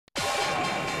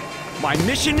My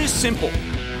mission is simple,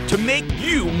 to make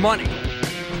you money.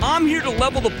 I'm here to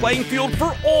level the playing field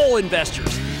for all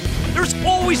investors. There's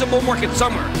always a bull market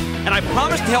somewhere, and I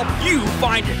promise to help you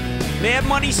find it. Mad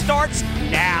Money starts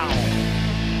now.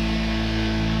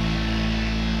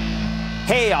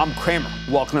 Hey, I'm Cramer.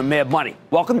 Welcome to Mad Money.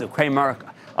 Welcome to Cramerica.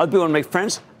 I'll be one to make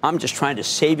friends. I'm just trying to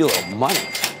save you a little money.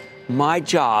 My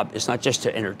job is not just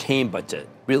to entertain, but to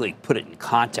really put it in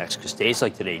context, because days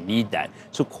like today need that.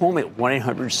 So call me at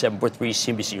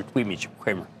 1-800-743-CNBC or tweet me, Jim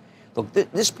Cramer. Look,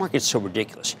 this market's so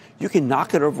ridiculous. You can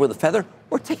knock it over with a feather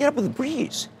or take it up with a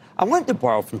breeze. I wanted to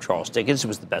borrow from Charles Dickens. It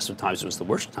was the best of times. It was the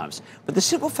worst of times. But the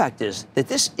simple fact is that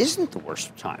this isn't the worst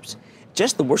of times.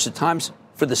 Just the worst of times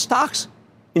for the stocks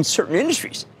in certain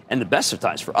industries and the best of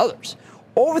times for others.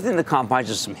 All within the confines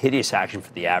of some hideous action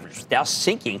for the average, with Dow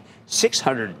sinking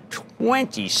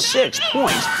 626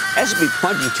 points, S&P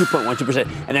plunging 2.12%,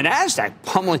 and the Nasdaq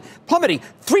plummeting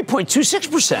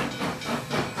 3.26%.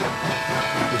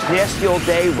 This nasty old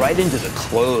day right into the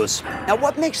close. Now,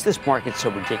 what makes this market so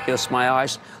ridiculous, in my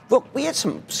eyes? Look, we had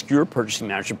some obscure purchasing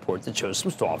manager report that shows some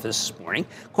softness this morning,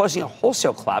 causing a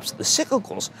wholesale collapse of the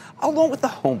cyclicals, along with the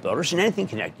home builders and anything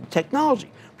connected to technology,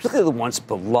 particularly the once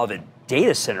beloved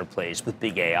data center plays with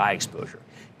big AI exposure.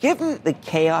 Given the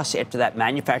chaos after that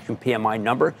manufacturing PMI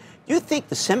number, you'd think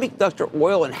the semiconductor,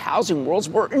 oil, and housing worlds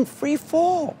were in free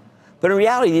fall. But in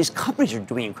reality, these companies are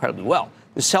doing incredibly well.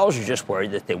 The sellers are just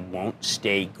worried that they won't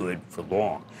stay good for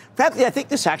long. Frankly, I think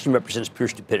this action represents pure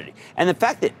stupidity. And the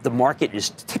fact that the market is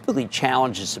typically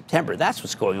challenged in September, that's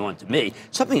what's going on to me.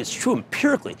 Something that's true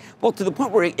empirically. Well, to the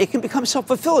point where it can become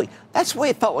self-fulfilling. That's the way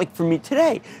it felt like for me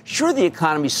today. Sure, the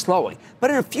economy's slowing, but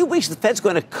in a few weeks, the Fed's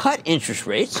going to cut interest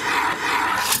rates.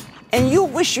 And you'll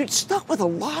wish you'd stuck with a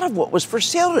lot of what was for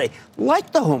sale today,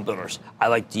 like the home builders. I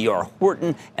like D.R.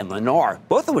 Horton and Lennar,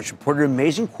 both of which reported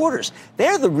amazing quarters.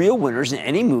 They're the real winners in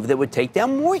any move that would take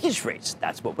down mortgage rates.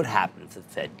 That's what would happen if the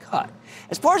Fed cut.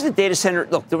 As far as the data center,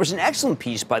 look, there was an excellent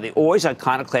piece by the always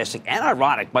iconoclastic and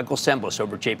ironic Michael Semblis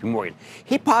over at J.P. Morgan.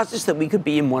 He posits that we could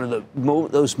be in one of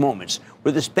those moments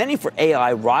where the spending for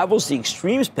AI rivals the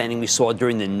extreme spending we saw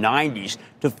during the 90s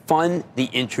to fund the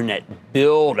internet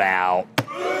build-out.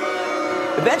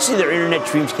 Eventually, their internet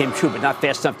dreams came true, but not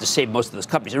fast enough to save most of those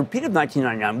companies. A repeat of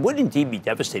 1999 would indeed be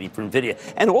devastating for NVIDIA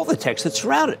and all the techs that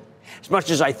surround it. As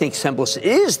much as I think Semblis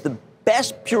is the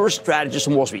best pure strategist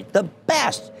on Wall Street, the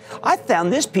best, I found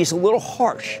this piece a little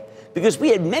harsh. Because we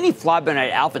had many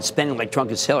fly-by-night outfits spending like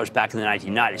drunken sailors back in the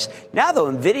 1990s. Now,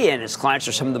 though, NVIDIA and its clients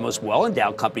are some of the most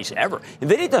well-endowed companies ever.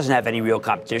 NVIDIA doesn't have any real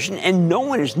competition, and no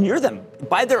one is near them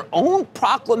by their own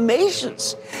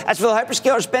proclamations. As for the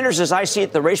hyperscaler spenders, as I see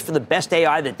it, the race for the best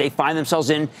AI that they find themselves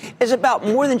in is about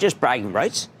more than just bragging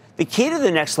rights. The key to the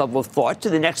next level of thought, to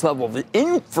the next level of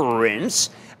inference,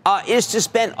 is to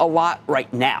spend a lot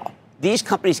right now. These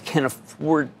companies can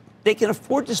afford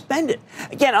to spend it.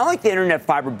 Again, unlike the internet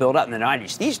fiber build-out in the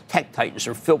 90s, these tech titans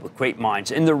are filled with great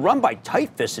minds, and they're run by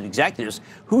tight-fisted executives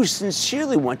who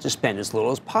sincerely want to spend as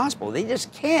little as possible. They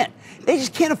just can't. They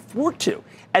just can't afford to.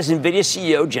 As NVIDIA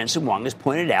CEO Jensen Huang has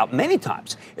pointed out many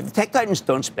times, if the tech titans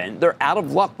don't spend, they're out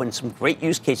of luck when some great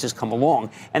use cases come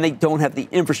along and they don't have the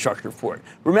infrastructure for it.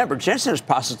 Remember, Jensen has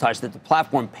proselytized that the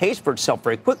platform pays for itself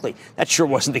very quickly. That sure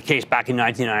wasn't the case back in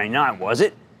 1999, was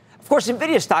it? Of course,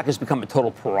 NVIDIA stock has become a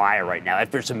total pariah right now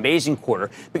after its amazing quarter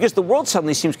because the world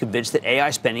suddenly seems convinced that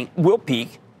AI spending will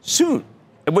peak soon,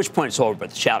 at which point it's all over but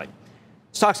the shouting.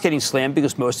 Stock's getting slammed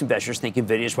because most investors think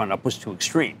NVIDIA's run-up was too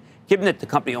extreme. Given that the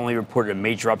company only reported a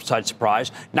major upside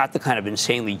surprise, not the kind of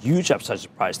insanely huge upside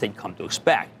surprise they'd come to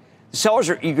expect. The sellers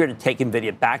are eager to take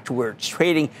NVIDIA back to where it's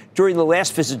trading during the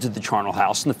last visit to the Charnel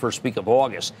House in the first week of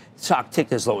August. The stock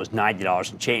ticked as low as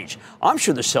 $90 and change. I'm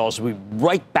sure the sellers will be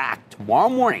right back tomorrow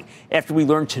morning after we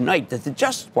learn tonight that the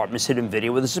Justice Department has hit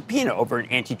NVIDIA with a subpoena over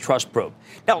an antitrust probe.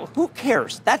 Now, who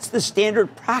cares? That's the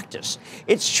standard practice.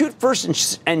 It's shoot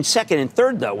first and second and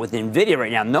third, though, with NVIDIA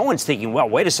right now. No one's thinking, well,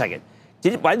 wait a second.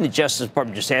 Why didn't the Justice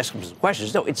Department just ask them some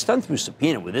questions? No, it's done through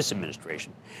subpoena with this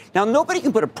administration. Now, nobody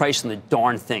can put a price on the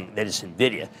darn thing that is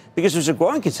NVIDIA because there's a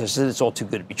growing consensus that it's all too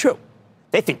good to be true.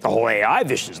 They think the whole AI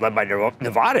vision is led by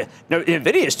Nevada. No,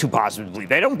 NVIDIA is too positive to believe.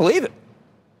 They don't believe it.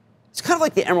 It's kind of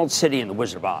like the Emerald City and the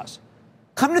Wizard of Oz.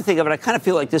 Come to think of it, I kind of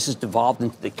feel like this has devolved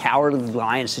into the cowardly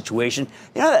lion situation,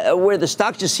 where the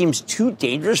stock just seems too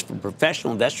dangerous for a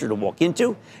professional investor to walk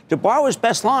into. To borrow his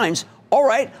best lines, all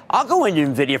right, I'll go into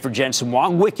NVIDIA for Jensen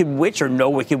Huang, wicked witch or no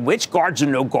wicked witch, guards or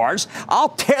no guards. I'll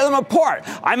tear them apart.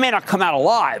 I may not come out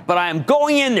alive, but I am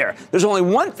going in there. There's only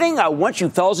one thing I want you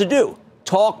fellas to do.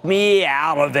 Talk me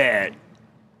out of it.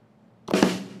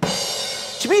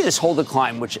 To me, this whole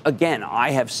decline, which, again,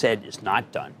 I have said is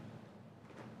not done,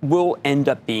 will end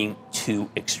up being too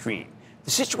extreme.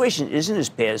 The situation isn't as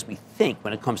bad as we think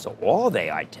when it comes to all of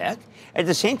AI tech. At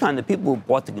the same time, the people who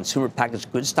bought the consumer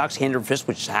packaged goods stocks hand over fist,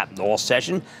 which has happened all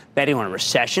session, betting on a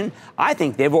recession, I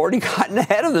think they've already gotten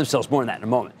ahead of themselves. More on that in a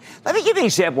moment. Let me give you an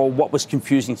example of what was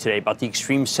confusing today about the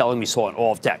extreme selling we saw in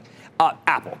all of tech.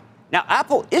 Apple. Now,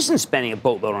 Apple isn't spending a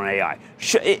boatload on AI.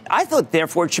 I thought,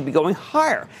 therefore, it should be going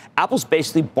higher. Apple's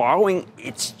basically borrowing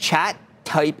its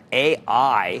chat-type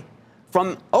AI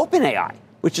from OpenAI,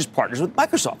 which is partners with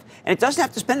Microsoft. And it doesn't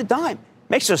have to spend a dime.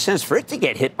 Makes no sense for it to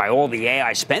get hit by all the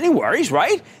AI spending worries,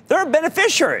 right? They're a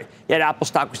beneficiary. Yet Apple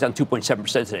stock was down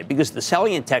 2.7% today because the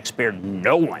selling in tech spared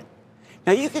no one.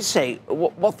 Now, you could say,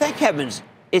 well, thank heavens,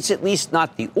 it's at least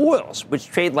not the oils, which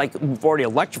trade like we've already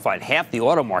electrified half the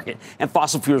auto market and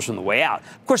fossil fuels from the way out.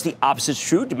 Of course, the opposite is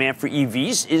true. Demand for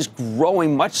EVs is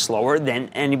growing much slower than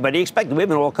anybody expected. We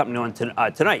have an oil company on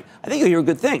tonight. I think you'll hear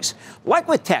good things. Like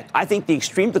with tech, I think the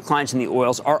extreme declines in the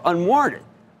oils are unwarranted.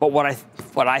 But what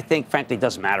I think, frankly,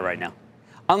 doesn't matter right now.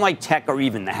 Unlike tech or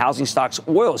even the housing stocks,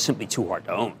 oil is simply too hard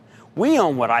to own. We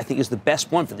own what I think is the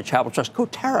best one for the Travel Trust,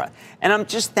 Coterra. And I'm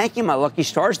just thanking my lucky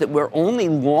stars that we're only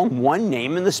long one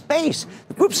name in the space.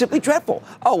 The group's simply dreadful.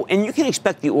 Oh, and you can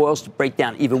expect the oils to break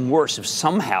down even worse if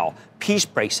somehow peace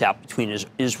breaks out between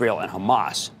Israel and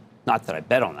Hamas. Not that I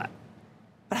bet on that.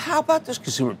 But how about those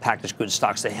consumer packaged goods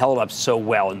stocks that held up so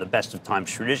well in the best of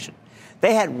times tradition?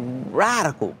 They had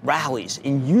radical rallies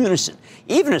in unison,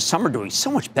 even as some are doing so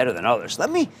much better than others.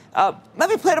 Let me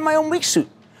play it in my own weak suit.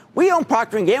 We own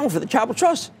Procter & Gamble for the Travel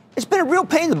Trust. It's been a real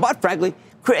pain in the butt, frankly.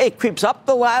 It creeps up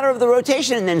the ladder of the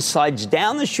rotation and then slides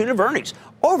down the chute of earnings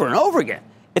over and over again.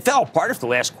 It fell apart after the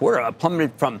last quarter,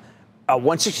 plummeted from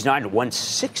 169 to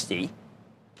 160,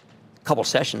 a couple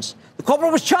sessions. The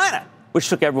culprit was China, which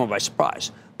took everyone by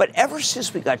surprise. But ever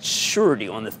since we got surety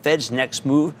on the Fed's next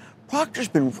move, Procter's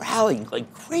been rallying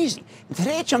like crazy. And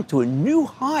today it jumped to a new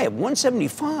high of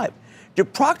 175.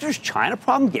 Did Procter's China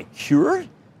problem get cured?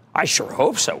 I sure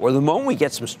hope so. Or the moment we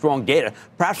get some strong data,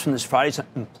 perhaps from this Friday's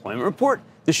employment report,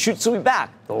 the shoots will be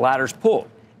back, the ladder's pulled,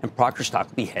 and Procter stock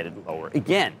will be headed lower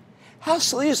again. How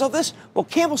silly is all this? Well,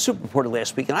 Campbell Soup reported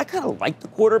last week, and I kind of liked the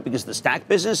quarter because the snack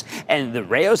business and the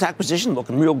Rayo's acquisition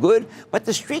looking real good, but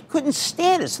the street couldn't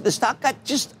stand it, so the stock got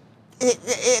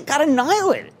it got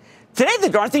annihilated. Today, the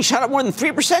darn thing shot up more than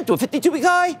 3% to a 52-week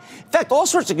high. In fact, all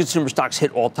sorts of consumer stocks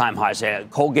hit all-time highs.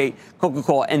 Colgate,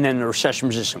 Coca-Cola, and then the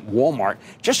recession-resistant Walmart,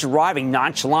 just arriving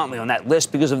nonchalantly on that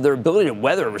list because of their ability to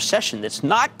weather a recession that's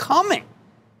not coming.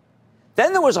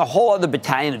 Then there was a whole other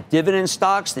battalion of dividend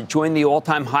stocks that joined the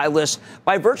all-time high list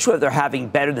by virtue of their having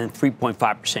better than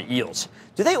 3.5% yields.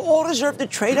 Do they all deserve to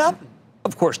trade up?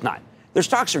 Of course not. Their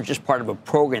stocks are just part of a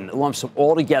program that lumps them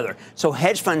all together so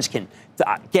hedge funds can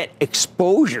get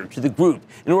exposure to the group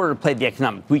in order to play the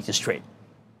economic weakness trade.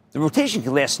 The rotation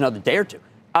can last another day or two.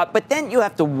 But then you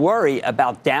have to worry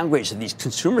about downgrades of these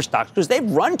consumer stocks because they've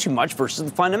run too much versus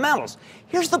the fundamentals.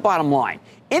 Here's the bottom line.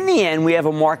 In the end, we have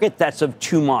a market that's of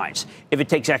two minds. If it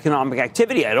takes economic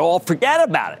activity at all, forget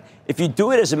about it. If you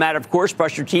do it as a matter of course,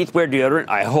 brush your teeth, wear deodorant,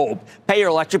 I hope, pay your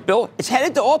electric bill, it's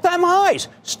headed to all-time highs.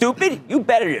 Stupid? You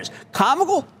bet it is.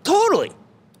 Comical? Totally.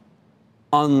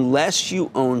 Unless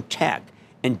you own tech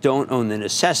and don't own the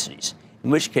necessities,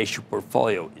 in which case your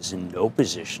portfolio is in no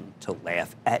position to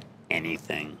laugh at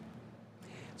anything.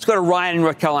 Let's go to Ryan in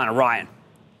North Carolina. Ryan.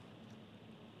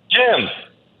 Jim,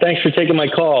 thanks for taking my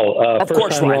call. Of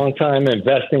course, first time, long time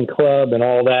investing club and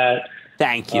all that.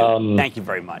 Thank you. Thank you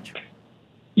very much.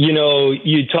 You know,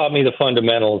 you taught me the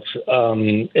fundamentals.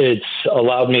 It's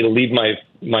allowed me to leave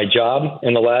my job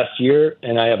in the last year,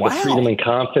 and I have the freedom and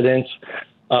confidence.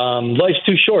 Life's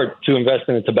too short to invest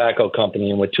in a tobacco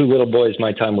company, and with two little boys,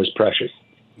 my time was precious.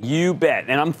 You bet.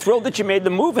 And I'm thrilled that you made the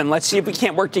move, and let's see if we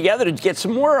can't work together to get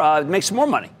some more, make some more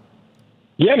money.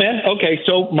 Yeah, man. Okay,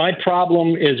 so my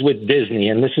problem is with Disney,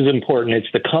 and this is important.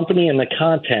 It's the company and the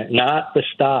content, not the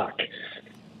stock.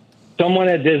 Someone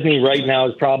at Disney right now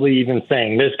is probably even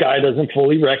saying, this guy doesn't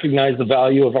fully recognize the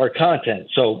value of our content.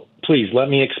 So please, let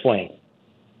me explain.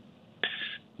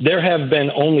 There have been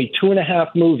only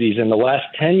 2.5 movies in the last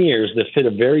 10 years that fit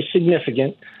a very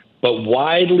significant but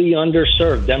widely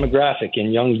underserved demographic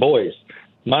in young boys.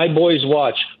 My boys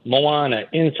watch Moana,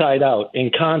 Inside Out,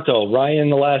 Encanto, Raya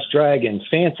and the Last Dragon,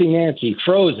 Fancy Nancy,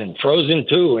 Frozen, Frozen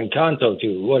 2, Encanto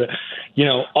 2.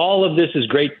 All of this is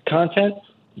great content,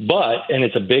 but, and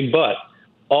it's a big but,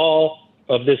 all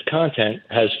of this content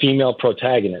has female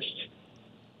protagonists.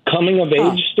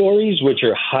 Coming-of-age stories, which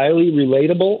are highly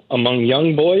relatable among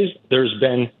young boys, there's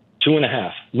been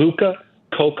 2.5. Luca,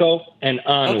 Coco, and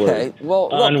Onward. Okay. Well,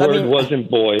 look, Onward wasn't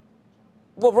boys.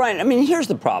 Well, Ryan, here's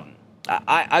the problem.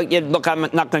 look, I'm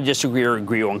not going to disagree or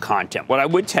agree on content. What I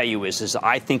would tell you is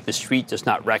I think the street does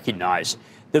not recognize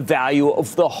the value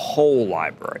of the whole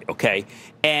library, okay?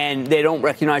 And they don't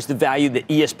recognize the value that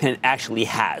ESPN actually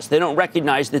has. They don't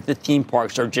recognize that the theme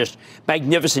parks are just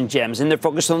magnificent gems, and they're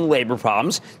focused on the labor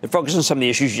problems. They're focused on some of the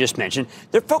issues you just mentioned.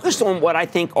 They're focused on what I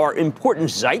think are important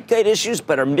zeitgeist issues,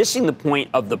 but are missing the point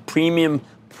of the premium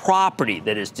property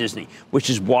that is Disney, which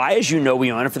is why, as you know,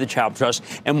 we own it for the Charitable Trust,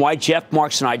 and why Jeff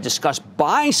Marks and I discussed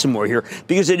buying some more here,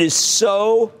 because it is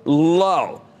so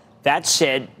low. That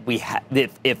said,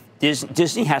 if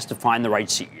Disney has to find the right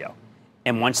CEO,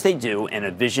 and once they do, and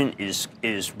a vision is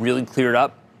really cleared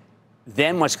up,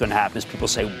 then what's going to happen is people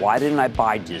say, why didn't I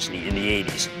buy Disney in the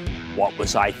 80s? What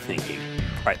was I thinking?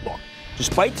 All right, look,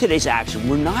 despite today's action,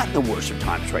 we're not in the worst of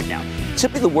times right now. It's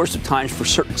simply the worst of times for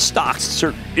certain stocks,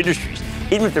 certain industries,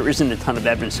 even if there isn't a ton of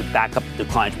evidence to back up the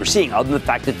declines we're seeing, other than the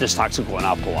fact that the stocks are going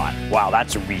up a lot. Wow,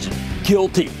 that's a reason.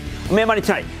 Guilty. Mad Money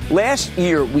tonight. Last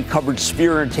year, we covered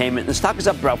Sphere Entertainment. The stock is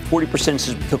up about 40%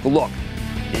 since we took a look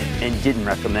and didn't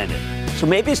recommend it. So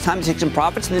maybe it's time to take some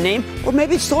profits in the name, or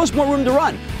maybe it still has more room to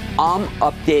run. I'm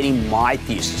updating my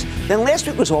thesis. Then last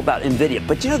week was all about NVIDIA.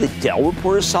 But you know the Dell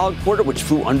reported a solid quarter, which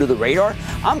flew under the radar?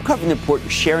 I'm covering the report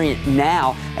and sharing it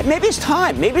now. And maybe it's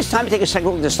time. Maybe it's time to take a second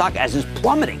look at the stock as it's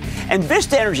plummeting. And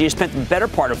Vista Energy has spent the better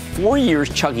part of 4 years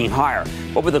chugging higher.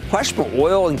 But with a questionable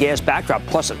oil and gas backdrop,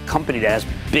 plus a company that has a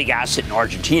big asset in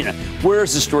Argentina, where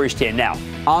does the story stand now?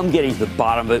 I'm getting to the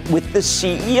bottom of it with the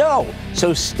CEO.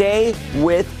 So stay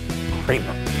with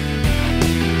Cramer.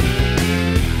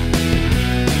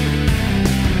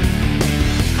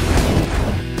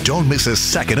 Don't miss a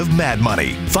second of Mad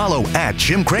Money. Follow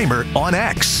 @Jim Cramer on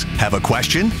X. Have a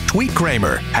question? Tweet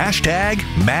Cramer.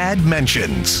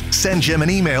 #MadMentions. Send Jim an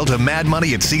email to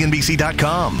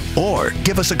madmoney@cnbc.com or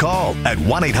give us a call at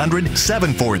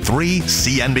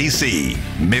 1-800-743-CNBC.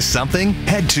 Miss something?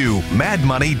 Head to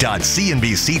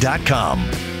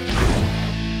madmoney.cnbc.com.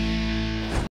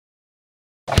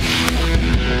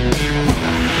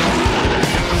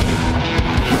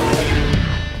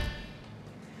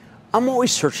 I'm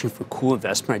always searching for cool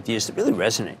investment ideas that really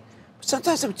resonate. But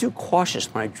sometimes I'm too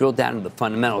cautious when I drill down into the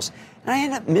fundamentals, and I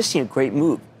end up missing a great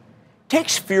move. Take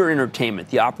Sphere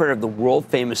Entertainment, the operator of the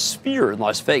world-famous Sphere in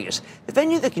Las Vegas, the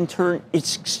venue that can turn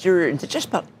its exterior into just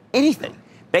about anything,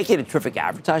 making it a terrific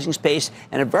advertising space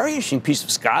and a very interesting piece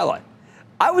of skyline.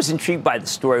 I was intrigued by the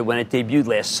story when it debuted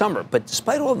last summer, but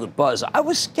despite all the buzz, I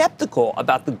was skeptical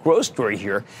about the growth story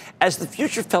here as the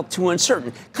future felt too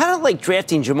uncertain, kind of like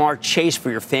drafting Jamar Chase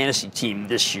for your fantasy team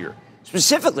this year.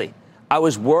 Specifically, I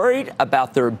was worried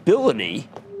about their ability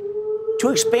to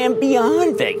expand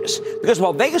beyond Vegas, because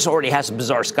while Vegas already has a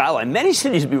bizarre skyline, many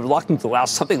cities would be reluctant to allow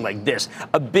something like this,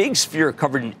 a big sphere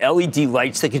covered in LED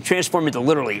lights that can transform into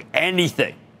literally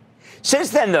anything.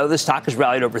 Since then, though, the stock has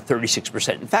rallied over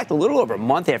 36%. In fact, a little over a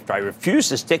month after I refused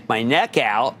to stick my neck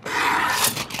out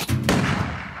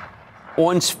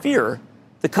on Sphere,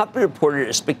 the company reported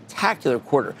a spectacular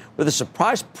quarter with a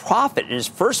surprise profit in its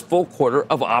first full quarter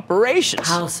of operations.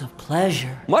 House of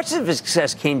pleasure. Much of its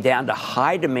success came down to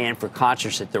high demand for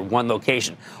concerts at their one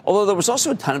location, although there was also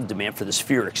a ton of demand for the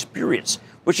Sphere experience,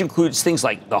 which includes things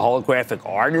like the holographic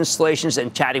art installations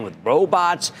and chatting with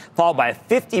robots, followed by a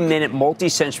 50-minute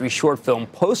multi-sensory short film,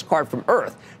 Postcard from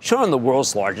Earth, shown on the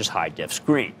world's largest high-def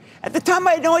screen. At the time,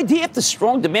 I had no idea if the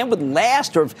strong demand would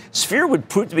last or if Sphere would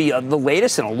prove to be the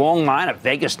latest in a long line of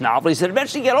Vegas novelties that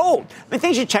eventually get old. I mean,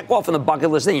 things you check off on the bucket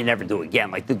list, then you never do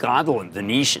again, like the gondola in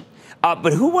Venetian.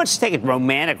 But who wants to take a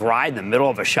romantic ride in the middle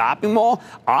of a shopping mall?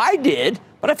 I did,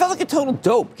 but I felt like a total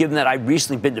dope, given that I'd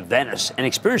recently been to Venice and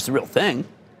experienced the real thing.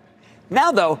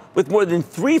 Now, though, with more than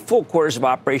 3 full quarters of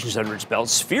operations under its belt,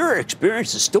 Sphere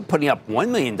Experience is still putting up $1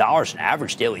 million in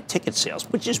average daily ticket sales,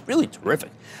 which is really terrific.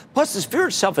 Plus, the Sphere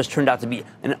itself has turned out to be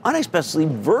an unexpectedly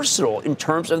versatile in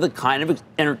terms of the kind of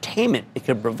entertainment it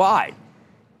can provide.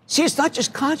 See, it's not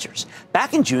just concerts.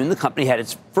 Back in June, the company had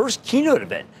its first keynote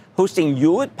event, hosting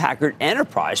Hewlett-Packard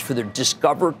Enterprise for their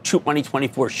Discover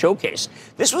 2024 showcase.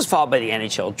 This was followed by the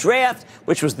NHL Draft,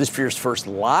 which was the Sphere's first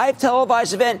live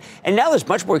televised event, and now there's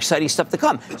much more exciting stuff to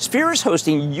come. Sphere is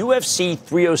hosting UFC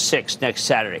 306 next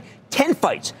Saturday. 10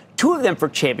 fights, 2 of them for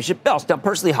championship belts. Now,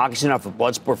 personally, hockey's enough of a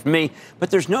blood sport for me,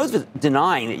 but there's no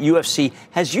denying that UFC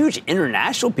has huge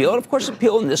international appeal and, of course,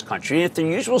 appeal in this country. And if the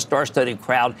usual star-studded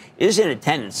crowd is in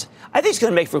attendance, I think it's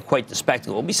going to make for quite the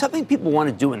spectacle. It'll be something people want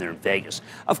to do when they're in Vegas.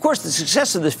 Of course, the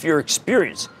success of the Sphere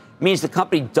experience means the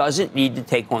company doesn't need to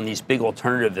take on these big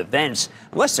alternative events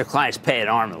unless their clients pay an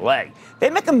arm and a leg. They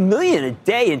make $1 million a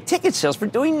day in ticket sales for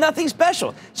doing nothing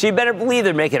special, so you better believe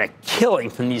they're making a killing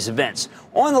from these events.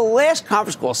 On the last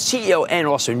conference call, CEO and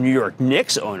also New York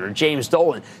Knicks owner James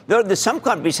Dolan noted that some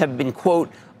companies have been,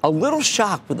 quote, a little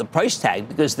shocked with the price tag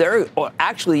because they're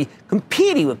actually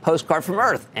competing with Postcard from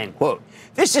Earth, end quote.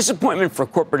 This disappointment for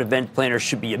corporate event planners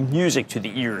should be music to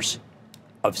the ears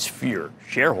of Sphere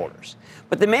shareholders.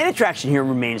 But the main attraction here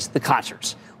remains the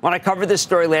concerts. When I covered this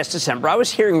story last December, I was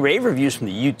hearing rave reviews from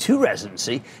the U2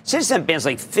 residency. Since then, bands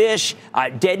like Phish,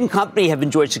 Dead & Company have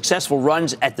enjoyed successful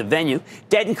runs at the venue.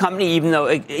 Dead & Company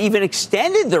even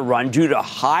extended their run due to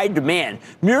high demand,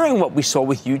 mirroring what we saw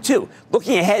with U2.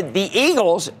 Looking ahead, the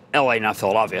Eagles, LA, not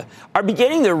Philadelphia, are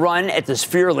beginning their run at the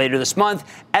Sphere later this month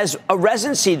as a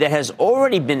residency that has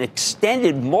already been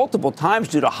extended multiple times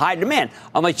due to high demand.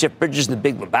 Unlike Jeff Bridges and the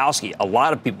Big Lebowski, a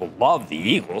lot of people love the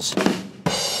Eagles.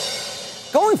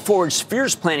 Going forward,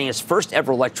 Sphere's planning its first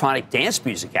ever electronic dance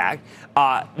music act,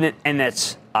 and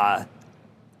that's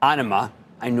Anima.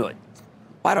 I knew it.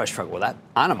 Why do I struggle with that?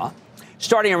 Anima.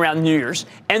 Starting around New Year's.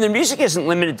 And their music isn't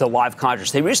limited to live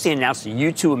concerts. They recently announced a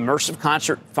U2 immersive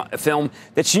concert film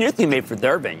that's uniquely made for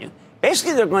their venue.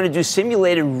 Basically, they're going to do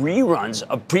simulated reruns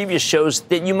of previous shows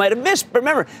that you might have missed. But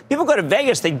remember, people go to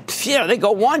Vegas, they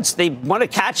go once. They want to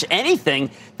catch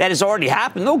anything that has already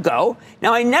happened, they'll go.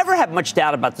 Now, I never had much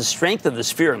doubt about the strength of the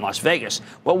Sphere in Las Vegas.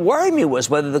 What worried me was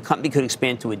whether the company could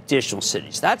expand to additional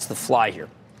cities. That's the fly here.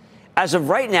 As of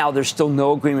right now, there's still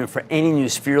no agreement for any new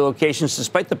Sphere locations,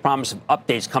 despite the promise of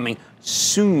updates coming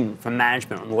soon from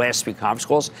management on the last 3 conference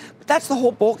calls. But that's the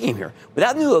whole ballgame here.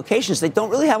 Without new locations, they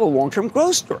don't really have a long-term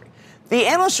growth story. The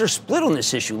analysts are split on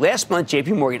this issue. Last month,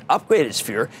 J.P. Morgan upgraded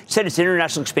Sphere, said its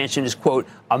international expansion is, quote,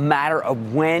 a matter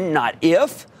of when, not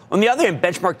if. On the other hand,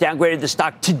 Benchmark downgraded the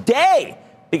stock today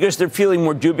because they're feeling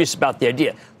more dubious about the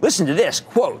idea. Listen to this,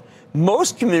 quote,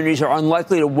 most communities are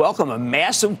unlikely to welcome a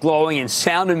massive, glowing, and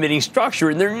sound-emitting structure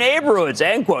in their neighborhoods,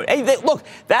 end quote. Hey, look,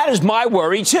 that is my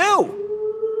worry, too.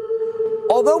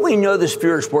 Although we know the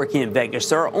Sphere is working in Vegas,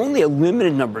 there are only a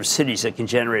limited number of cities that can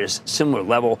generate a similar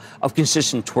level of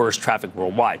consistent tourist traffic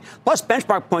worldwide. Plus,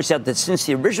 Benchmark points out that since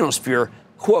the original Sphere,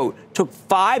 quote, took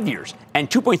 5 years and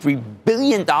 $2.3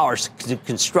 billion to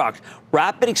construct,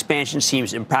 rapid expansion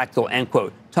seems impractical, end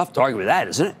quote. Tough to argue with that,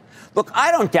 isn't it? Look,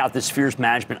 I don't doubt that Sphere's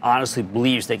management honestly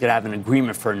believes they could have an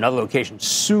agreement for another location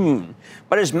soon.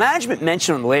 But as management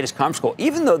mentioned on the latest conference call,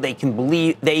 even though they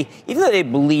believe they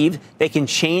can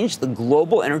change the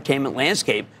global entertainment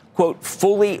landscape, quote,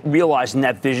 fully realizing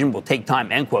that vision will take time,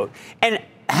 end quote. And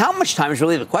how much time is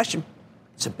really the question?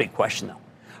 It's a big question, though.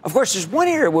 Of course, there's one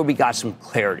area where we got some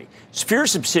clarity. Sphere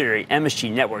subsidiary MSG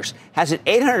Networks has an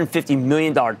 $850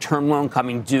 million term loan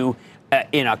coming due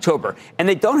in October, and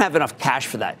they don't have enough cash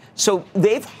for that. So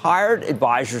they've hired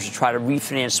advisors to try to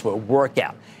refinance to work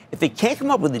out. If they can't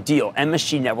come up with a deal,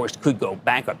 MSG Networks could go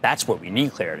bankrupt. That's where we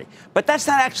need clarity. But that's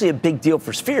not actually a big deal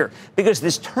for Sphere because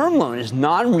this term loan is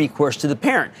non-recourse to the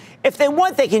parent. If they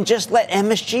want, they can just let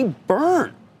MSG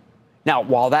burn. Now,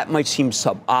 while that might seem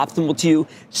suboptimal to you,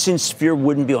 since Sphere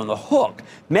wouldn't be on the hook,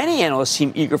 many analysts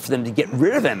seem eager for them to get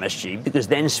rid of MSG because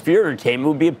then Sphere Entertainment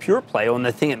would be a pure play on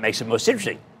the thing that makes it most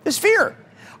interesting. The Sphere.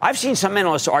 I've seen some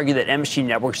analysts argue that MSG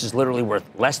Networks is literally worth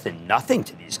less than nothing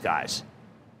to these guys.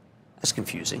 That's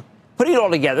confusing. Putting it all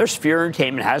together, Sphere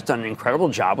Entertainment has done an incredible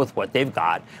job with what they've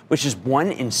got, which is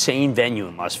one insane venue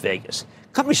in Las Vegas.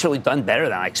 The company's certainly done better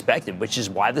than I expected, which is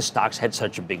why the stocks had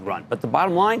such a big run. But the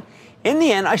bottom line, in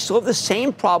the end, I still have the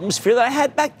same problem Sphere that I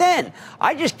had back then.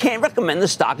 I just can't recommend the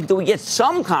stock until we get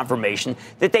some confirmation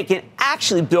that they can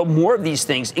actually build more of these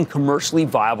things in commercially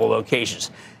viable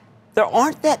locations. There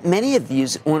aren't that many of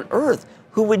these on Earth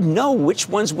who would know which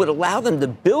ones would allow them to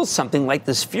build something like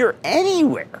the Sphere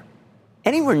anywhere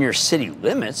near city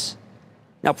limits.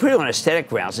 Now, purely on aesthetic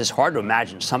grounds, it's hard to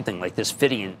imagine something like this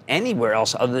fitting in anywhere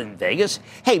else other than Vegas.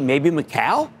 Hey, maybe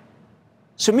Macau?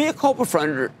 So mea culpa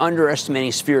for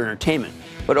underestimating Sphere Entertainment.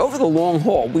 But over the long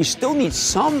haul, we still need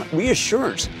some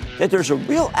reassurance that there's a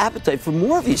real appetite for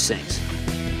more of these things.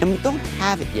 And we don't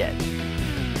have it yet.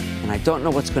 And I don't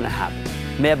know what's going to happen.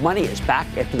 Mad Money is back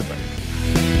after the break.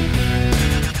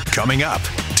 Coming up,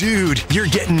 dude, you're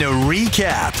getting a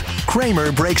recap.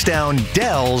 Cramer breaks down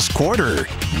Dell's quarter.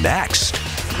 Next.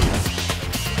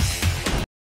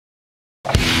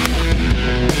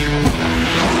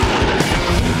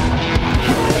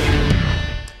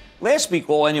 Last week,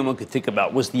 all anyone could think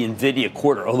about was the NVIDIA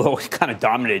quarter, although it kind of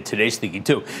dominated today's thinking,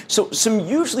 too. So some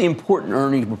hugely important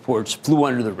earnings reports flew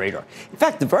under the radar. In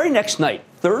fact, the very next night,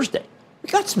 Thursday, we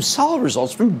got some solid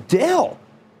results from Dell,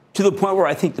 to the point where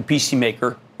I think the PC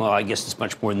maker well, I guess it's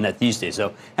much more than that these days,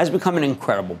 though, has become an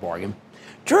incredible bargain.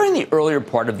 During the earlier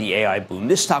part of the AI boom,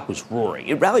 this stock was roaring.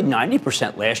 It rallied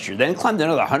 90% last year, then climbed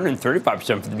another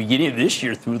 135% for the beginning of this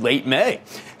year through late May.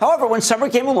 However, when summer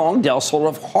came along, Dell sold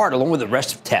off hard along with the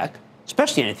rest of tech,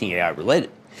 especially anything AI related.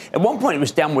 At one point, it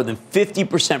was down more than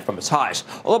 50% from its highs,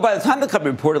 although by the time the company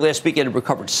reported last week, it had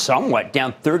recovered somewhat,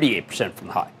 down 38% from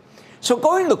the high. So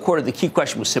going into the quarter, the key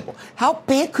question was simple. How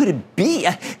bad could it be?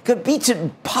 Could it be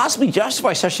to possibly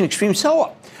justify such an extreme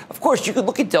sell-off? Of course, you could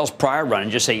look at Dell's prior run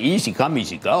and just say, easy come,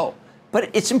 easy go. But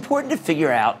it's important to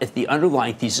figure out if the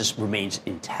underlying thesis remains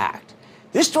intact.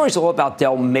 This story is all about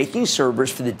Dell making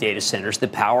servers for the data centers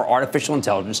that power artificial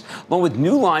intelligence, along with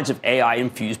new lines of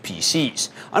AI-infused PCs.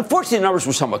 Unfortunately, the numbers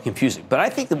were somewhat confusing, but I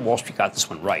think that Wall Street got this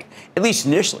one right, at least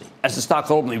initially, as the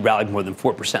stock ultimately rallied more than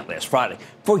 4% last Friday,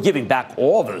 before giving back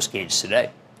all of those gains today.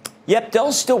 Yep,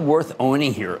 Dell's still worth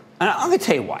owning here, and I'm going to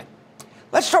tell you why.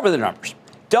 Let's start with the numbers.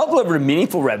 Dell delivered a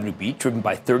meaningful revenue beat driven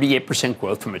by 38%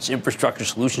 growth from its infrastructure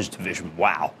solutions division.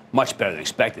 Wow, much better than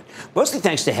expected. Mostly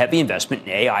thanks to heavy investment in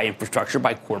AI infrastructure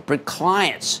by corporate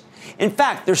clients. In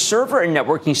fact, their server and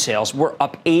networking sales were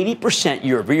up 80%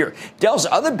 year over year. Dell's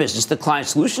other business, the Client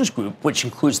Solutions Group, which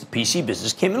includes the PC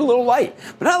business, came in a little light,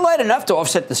 but not light enough to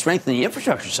offset the strength in the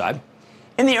infrastructure side.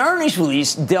 In the earnings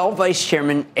release, Dell Vice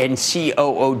Chairman and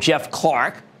COO Jeff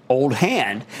Clarke, old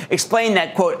hand, explained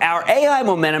that, quote, our AI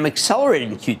momentum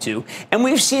accelerated in Q2, and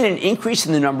we've seen an increase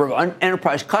in the number of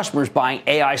enterprise customers buying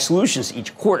AI solutions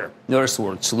each quarter. Notice the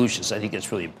word solutions. I think that's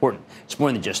really important. It's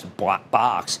more than just a black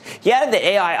box. He added that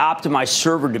AI-optimized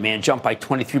server demand jumped by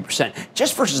 23%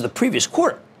 just versus the previous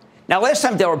quarter. Now, last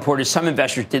time Dell reported, some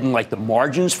investors didn't like the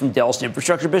margins from Dell's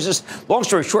infrastructure business. Long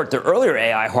story short, their earlier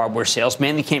AI hardware sales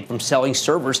mainly came from selling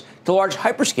servers to large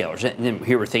hyperscalers. And then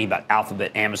here we're thinking about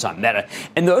Alphabet, Amazon, Meta.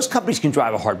 And those companies can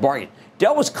drive a hard bargain.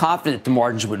 Dell was confident that the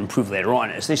margins would improve later on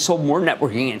as they sold more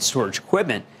networking and storage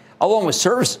equipment along with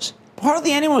services.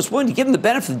 Hardly anyone was willing to give them the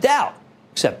benefit of the doubt,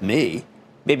 except me.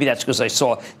 Maybe that's because I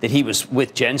saw that he was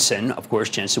with Jensen, of course,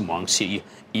 Jensen Huang, CEO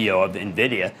of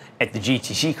NVIDIA, at the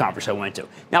GTC conference I went to.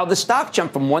 Now, the stock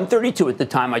jumped from 132 at the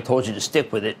time I told you to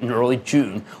stick with it in early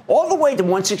June, all the way to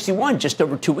 161 just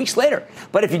over 2 weeks later.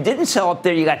 But if you didn't sell up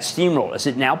there, you got steamrolled, as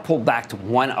it now pulled back to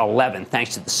 111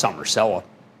 thanks to the summer sell-off.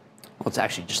 Well, it's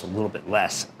actually just a little bit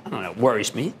less. I don't know. It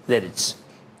worries me that it's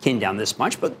came down this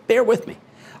much, but bear with me.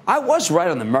 I was right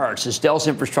on the merits, as Dell's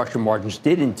infrastructure margins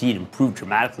did indeed improve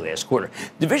dramatically last quarter.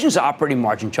 The division's operating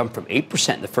margin jumped from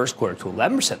 8% in the first quarter to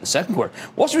 11% in the second quarter.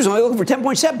 Wall Street was only looking for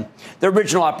 10.7%. The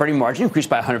original operating margin increased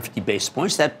by 150 basis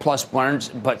points. That plus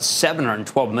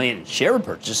 $712 million in share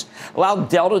repurchase allowed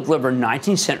Dell to deliver a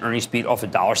 19-cent earnings beat off a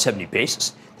 $1.70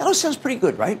 basis. That all sounds pretty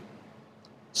good, right?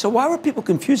 So why were people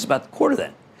confused about the quarter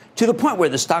then? To the point where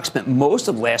the stock spent most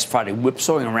of last Friday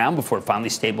whipsawing around before it finally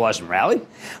stabilized and rallied?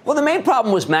 Well, the main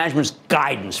problem was management's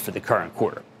guidance for the current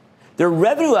quarter. Their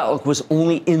revenue outlook was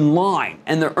only in line,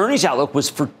 and their earnings outlook was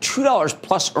for $2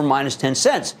 plus or minus 10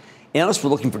 cents. Analysts were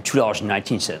looking for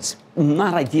 $2.19.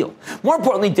 Not ideal. More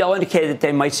importantly, Dell indicated that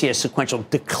they might see a sequential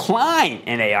decline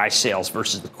in AI sales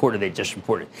versus the quarter they just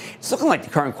reported. It's looking like the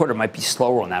current quarter might be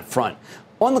slower on that front.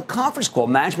 On the conference call,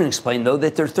 management explained, though,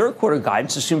 that their third quarter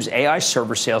guidance assumes AI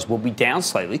server sales will be down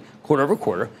slightly quarter over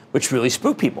quarter, which really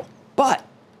spooked people. But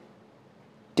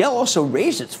Dell also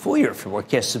raised its full-year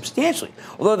forecast substantially,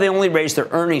 although they only raised their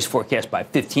earnings forecast by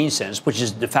 15 cents, which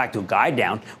is a de facto guide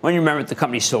down, when you remember that the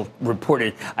company still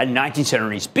reported a 19-cent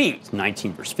earnings beat,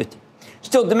 19 versus 50.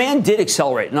 Still, demand did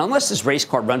accelerate, and unless this race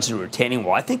car runs into a retaining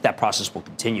wall, I think that process will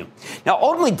continue. Now,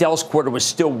 ultimately, Dell's quarter was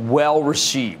still well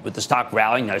received, with the stock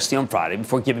rallying nicely on Friday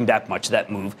before giving back much of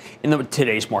that move in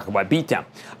today's market-wide beatdown.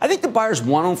 I think the buyers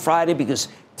won on Friday because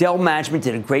Dell management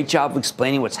did a great job of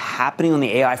explaining what's happening on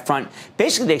the AI front.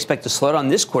 Basically, they expect to slow down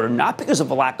this quarter, not because of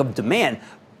a lack of demand,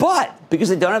 but because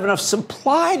they don't have enough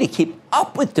supply to keep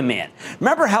up with demand.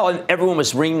 Remember how everyone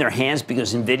was wringing their hands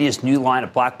because NVIDIA's new line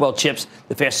of Blackwell chips,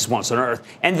 the fastest ones on Earth,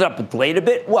 ended up delayed a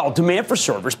bit? Well, demand for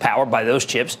servers powered by those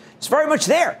chips is very much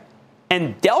there.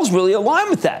 And Dell's really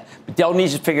aligned with that. But Dell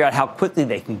needs to figure out how quickly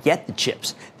they can get the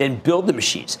chips, then build the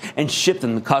machines and ship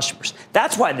them to customers.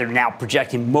 That's why they're now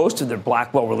projecting most of their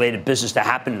Blackwell-related business to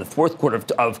happen in the fourth quarter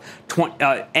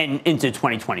and into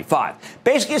 2025.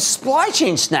 Basically, it's a supply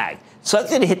chain snag. It's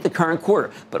likely to hit the current quarter,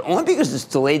 but only because it's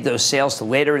delayed those sales to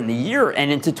later in the year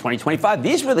and into 2025.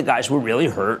 These were the guys who were really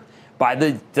hurt by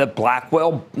the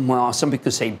Blackwell, well, some people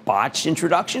could say botched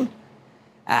introduction.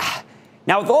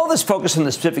 Now, with all this focus on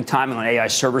the specific timing on AI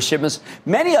server shipments,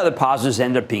 many other positives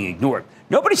end up being ignored.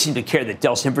 Nobody seemed to care that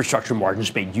Dell's infrastructure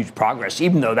margins made huge progress,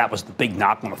 even though that was the big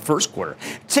knock on the first quarter.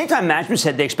 At the same time, management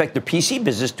said they expect their PC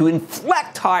business to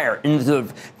inflect higher into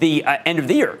the end of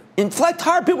the year. Inflect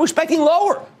higher, people were expecting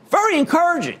lower. Very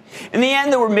encouraging. In the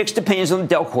end, there were mixed opinions on the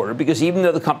Dell quarter because even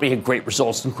though the company had great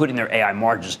results, including their AI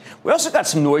margins, we also got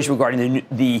some noise regarding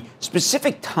the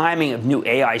specific timing of new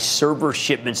AI server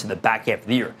shipments in the back half of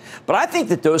the year. But I think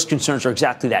that those concerns are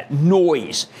exactly that,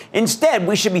 noise. Instead,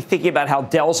 we should be thinking about how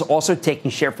Dell's also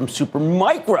taking share from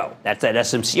Supermicro. That's that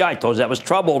SMCI. I told you that was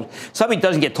troubled. Something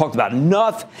doesn't get talked about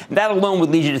enough. That alone would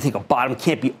lead you to think a bottom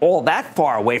can't be all that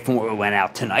far away from where we went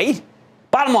out tonight.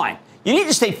 Bottom line. You need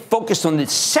to stay focused on the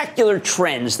secular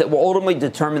trends that will ultimately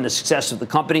determine the success of the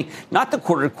company, not the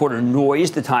quarter-to-quarter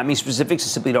noise. The timing specifics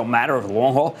simply don't matter over the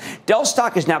long haul. Dell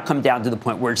stock has now come down to the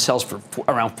point where it sells for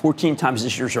around 14 times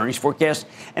this year's earnings forecast,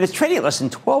 and it's trading at less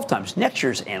than 12 times next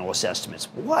year's analyst estimates.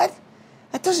 What?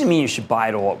 That doesn't mean you should buy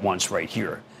it all at once right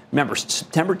here. Remember,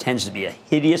 September tends to be a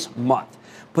hideous month.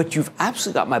 But you've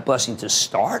absolutely got my blessing to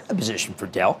start a position for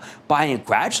Dell, buying it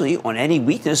gradually on any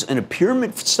weakness in a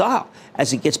pyramid style.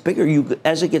 As it gets bigger,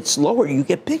 as it gets lower, you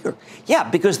get bigger. Yeah,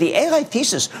 because the AI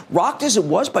thesis, rocked as it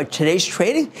was by today's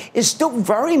trading, is still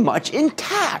very much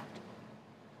intact.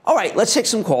 All right, let's take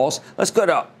some calls. Let's go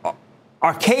to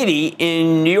Arcady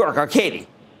in New York. Arcady.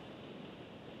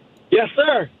 Yes,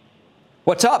 sir.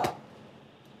 What's up?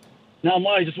 Not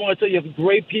much. I just want to tell you, you have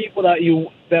great people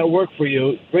that work for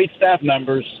you, great staff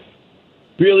members,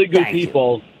 really good Thank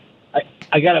people.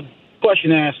 I got a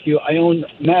question to ask you. I own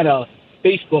Meta,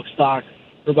 Facebook stock,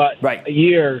 for about a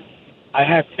year. I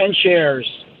have 10 shares.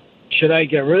 Should I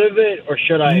get rid of it or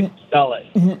should I sell it?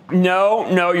 No,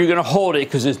 you're going to hold it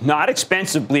because it's not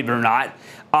expensive, believe it or not.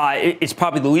 It's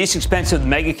probably the least expensive of the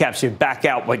mega caps. You back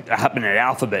out what happened at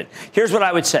Alphabet. Here's what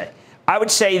I would say. I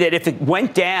would say that if it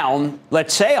went down,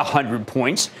 let's say 100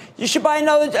 points, you should buy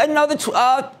another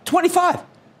 25.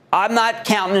 I'm not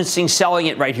countenancing selling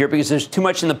it right here because there's too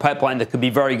much in the pipeline that could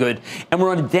be very good. And we're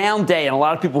on a down day, and a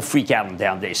lot of people freak out on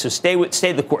down days. So stay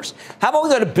the course. How about we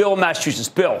go to Bill in Massachusetts?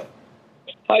 Bill.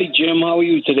 Hi, Jim. How are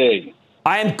you today?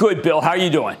 I am good, Bill. How are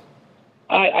you doing?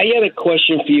 I had a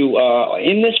question for you.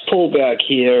 In this pullback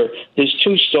here, there's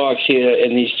two stocks here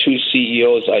and these two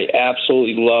CEOs I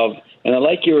absolutely love. And I'd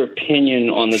like your opinion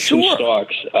on the two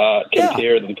stocks.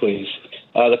 Compare them, please.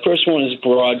 The first one is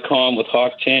Broadcom with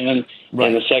Hock Tan, and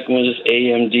the second one is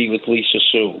AMD with Lisa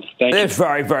Su. Thank you. It's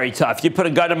very, very tough. You put a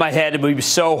gun in my head, it would be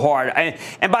so hard.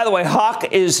 And by the way,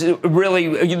 Hock is really,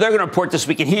 they're going to report this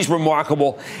week, and he's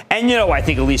remarkable. And, I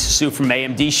think of Lisa Su from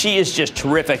AMD. She is just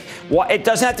terrific. It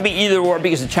doesn't have to be either or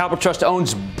because the Charitable Trust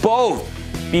owns both.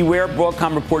 Beware,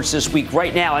 Broadcom reports this week.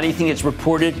 Right now, anything that's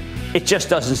reported, it just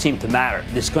doesn't seem to matter.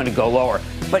 It's going to go lower.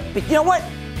 But you know what?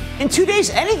 In 2 days,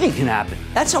 anything can happen.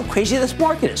 That's how crazy this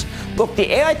market is. Look, the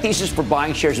AI thesis for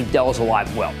buying shares of Dell is alive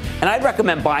and well. And I'd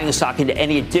recommend buying the stock into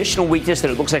any additional weakness that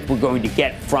it looks like we're going to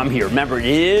get from here. Remember, it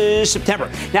is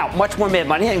September. Now, much more Mad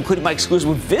Money, including my exclusive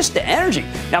with Vista Energy,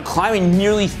 now climbing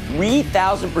nearly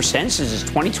 3,000% since its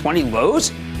 2020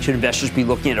 lows. Should investors be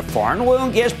looking at a foreign oil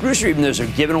and gas producer, even though they're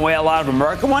giving away a lot of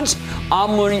American ones?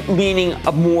 I'm leaning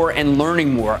more and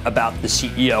learning more about the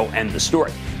CEO and the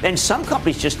story. Then some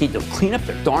companies just need to clean up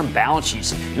their darn balance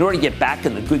sheets in order to get back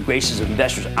in the good graces of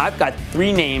investors. I've got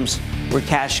 3 names where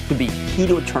cash could be key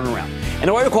to a turnaround. And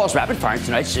the way to call us rapid fire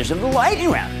tonight's edition of the lightning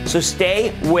round. So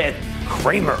stay with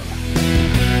Cramer.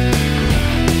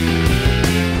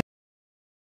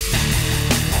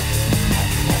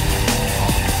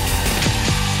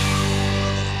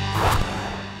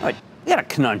 We got a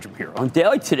conundrum here. On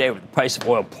daily today, with the price of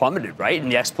oil plummeted, right,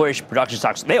 and the exploration production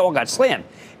stocks, they all got slammed.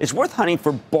 It's worth hunting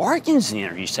for bargains in the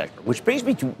energy sector, which brings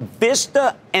me to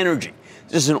Vista Energy.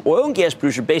 This is an oil and gas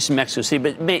producer based in Mexico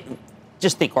City, but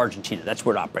just think Argentina. That's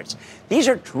where it operates. These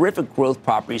are terrific growth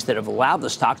properties that have allowed the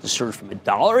stock to surge from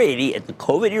 $1.80 at the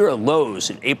COVID-era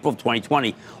lows in April of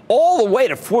 2020 all the way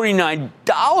to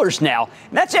 $49 now.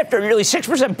 And that's after a nearly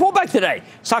 6% pullback today.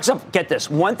 Stock's up, get this,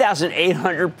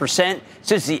 1,800%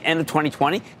 since the end of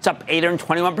 2020. It's up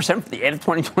 821% for the end of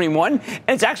 2021. And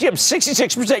it's actually up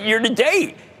 66% year to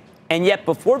date. And yet,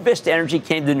 before Vista Energy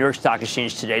came to the New York Stock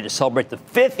Exchange today to celebrate the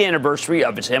 5th anniversary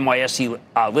of its NYSE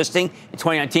listing in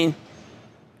 2019,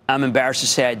 I'm embarrassed to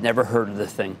say I'd never heard of the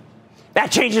thing. That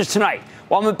changes tonight.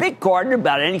 Well, I'm a big gardener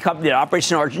about any company that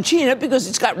operates in Argentina because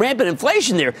it's got rampant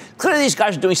inflation there. Clearly, these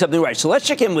guys are doing something right. So let's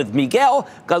check in with Miguel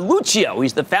Galuccio.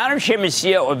 He's the founder, chairman, and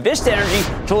CEO of Vista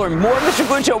Energy. To learn more, Mr.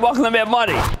 Galuccio, welcome to Mad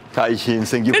Money. Hi, Jim.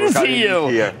 Thank you Good for to having see you.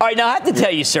 me here. All right, now I have to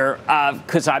tell you, sir,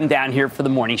 because I'm down here for the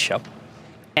morning show.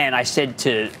 And I said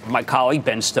to my colleague,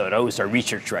 Ben Stoto, who's our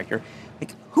research director,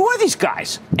 like, Who are these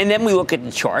guys? And then we look at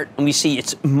the chart and we see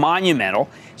it's monumental.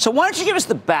 So why don't you give us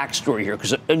the backstory here?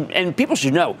 Because and people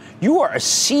should know you are a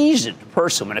seasoned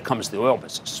person when it comes to the oil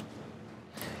business.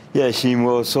 Yeah,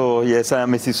 Jim. So yes, I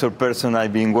am a seasoned person.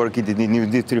 I've been working in the new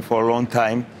industry for a long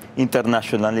time,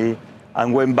 internationally,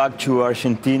 and went back to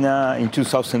Argentina in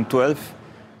 2012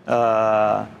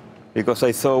 because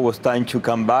I thought it was time to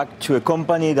come back to a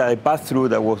company that I passed through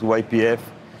that was YPF.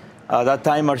 At that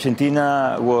time,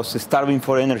 Argentina was starving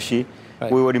for energy.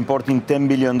 Right. We were importing $10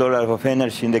 billion of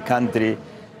energy in the country.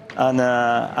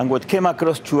 And what came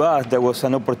across to us, there was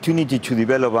an opportunity to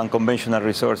develop unconventional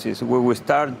resources, where we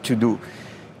start to do.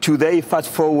 Today, fast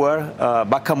forward,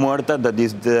 Vaca Muerta, that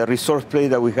is the resource play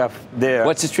that we have there.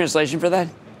 What's the translation for that?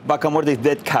 Vaca Muerta is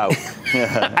dead cow.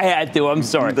 I had to, I'm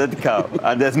sorry. Dead cow.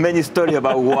 And there's many stories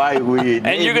about why we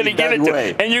and you're going to give it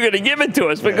to, and you're going to give it to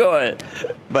us, but go ahead.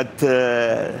 But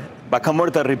Vaca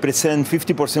Muerta represents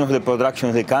 50% of the production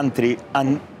of the country,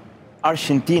 and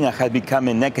Argentina has become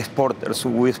a net exporter. So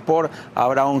we export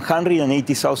around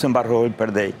 180,000 barrels per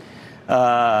day.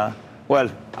 Well,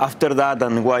 after that,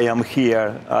 and why I'm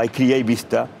here, I create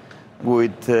Vista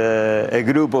with a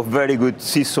group of very good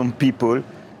seasoned people.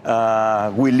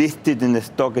 We listed in the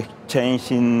stock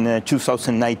exchange in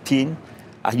 2019.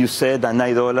 As you said, at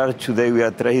 $9. Today we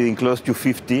are trading close to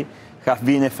 50. Has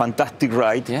been a fantastic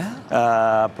ride.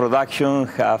 Yeah. Production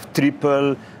have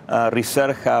tripled,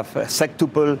 reserve have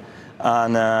sextupled,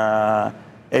 and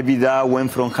EBITDA went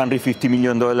from $150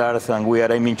 million, and we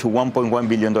are aiming to $1.1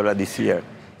 billion this year.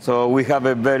 So we have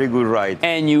a very good ride.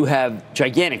 And you have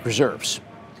gigantic reserves.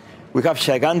 We have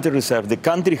gigantic reserve. The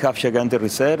country have gigantic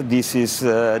reserve. This is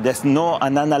there's no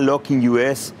an analog in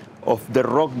US of the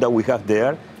rock that we have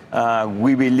there.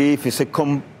 We believe it's a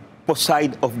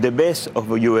composite of the best of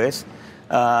the US.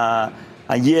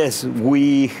 And yes,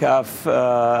 we have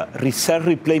reserve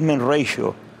replacement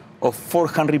ratio of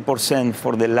 400%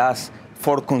 for the last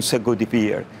 4 consecutive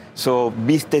years. So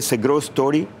Vista is a growth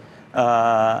story,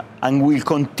 and will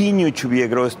continue to be a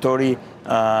growth story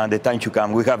the time to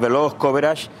come. We have a lot of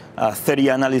coverage. 30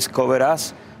 analysts cover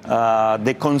us.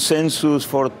 The consensus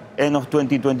for end of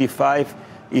 2025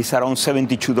 is around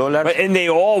 $72. And they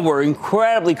all were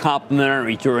incredibly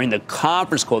complimentary during the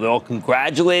conference call. They all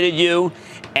congratulated you,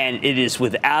 and it is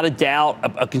without a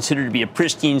doubt considered to be a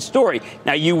pristine story.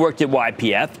 Now, you worked at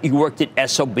YPF, you worked at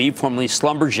SLB, formerly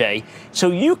Schlumberger, so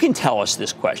you can tell us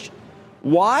this question.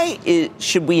 Why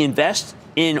should we invest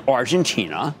in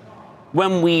Argentina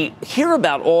when we hear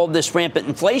about all this rampant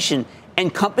inflation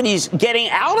and companies getting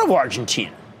out of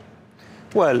Argentina?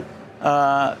 Well,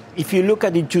 if you look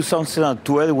at in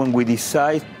 2012, when we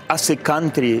decide as a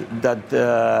country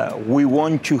that we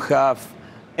want to have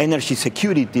energy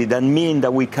security, that means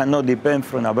that we cannot depend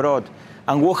from abroad.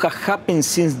 And what has happened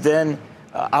since then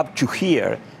up to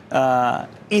here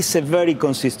is a very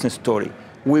consistent story.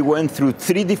 We went through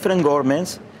 3 different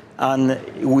governments, and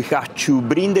we have to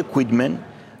bring the equipment,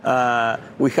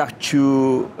 we have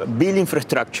to build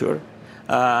infrastructure,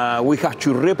 we have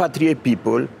to repatriate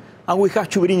people, and we have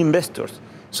to bring investors.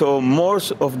 So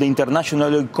most of the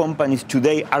international oil companies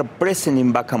today are present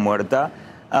in Vaca Muerta.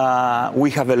 We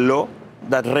have a law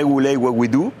that regulates what we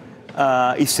do.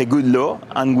 It's a good law.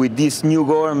 And with this new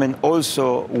government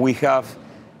also, we have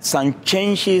some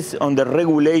changes on the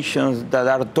regulations that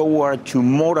are toward to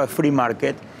more a free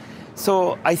market.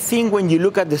 So I think when you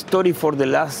look at the story for the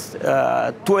last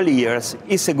 12 years,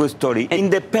 it's a good story.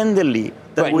 Independently.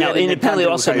 Right, now, independently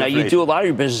also, now you do a lot of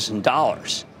your business in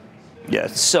dollars.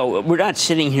 Yes. So we're not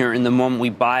sitting here in the moment we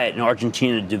buy it and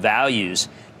Argentina devalues,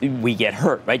 we get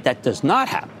hurt, right? That does not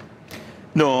happen.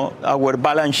 No, our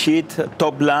balance sheet,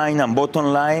 top line and bottom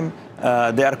line,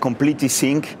 they are completely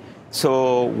synced.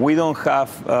 So we don't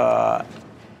have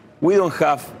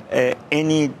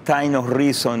any kind of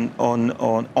reason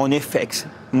on effects,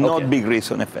 not big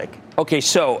reason effect. Okay,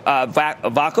 so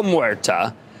Vaca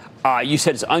Muerta, you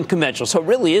said it's unconventional, so it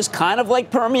really is kind of like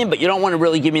Permian, but you don't want to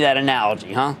really give me that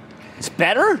analogy, huh? It's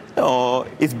better? No,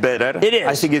 it's better. It is.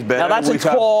 I think it's better. Now that's a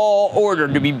tall order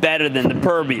to be better than the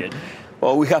Permian.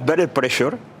 Well, we have better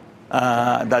pressure.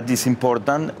 That is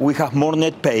important. We have more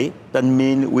net pay. That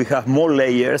means we have more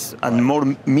layers and more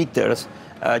meters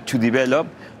to develop.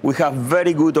 We have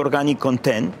very good organic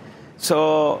content.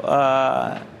 So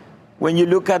when you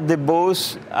look at the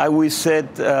both, I will say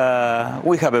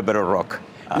we have a better rock.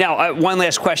 Now, one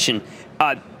last question.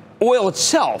 Oil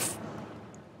itself,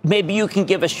 maybe you can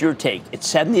give us your take.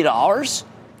 It's $70.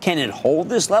 Can it hold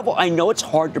this level? I know it's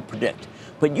hard to predict.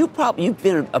 But you've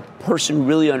been a person who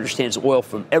really understands oil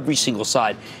from every single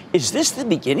side. Is this the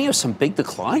beginning of some big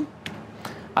decline?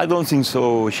 I don't think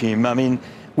so, Jim. I mean,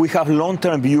 we have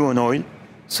long-term view on oil.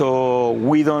 So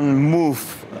we don't move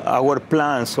our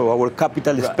plans or our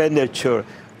capital expenditure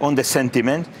on the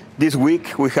sentiment. This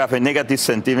week we have a negative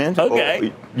sentiment.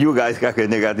 Okay. You guys have a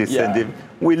negative sentiment.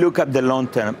 We look at the long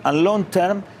term. And long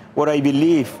term, what I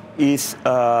believe is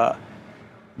that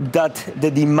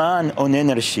the demand on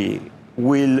energy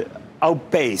will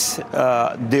outpace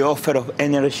the offer of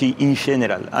energy in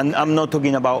general. And I'm not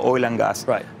talking about oil and gas.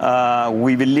 Right.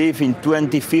 We believe in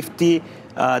 2050,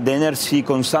 the energy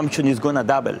consumption is going to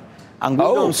double. And we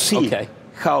don't see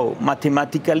how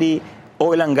mathematically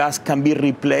oil and gas can be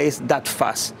replaced that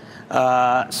fast.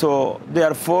 So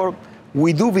therefore,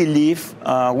 we do believe,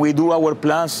 we do our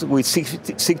plans with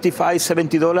 $65,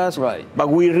 $70, right. But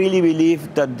we really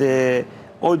believe that the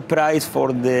oil price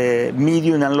for the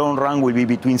medium and long run will be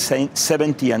between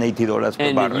 $70 and $80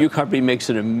 per barrel. And your company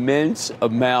makes an immense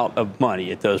amount of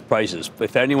money at those prices.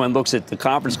 If anyone looks at the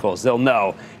conference calls, they'll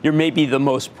know you're maybe the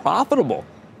most profitable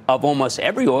of almost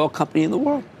every oil company in the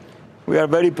world. We are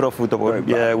very profitable.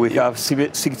 We have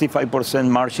 65%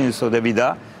 margins of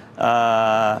EBITDA.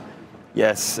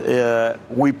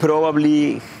 We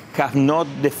probably have not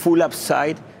the full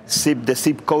upside, the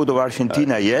zip code of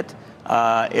Argentina yet.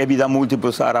 EBITDA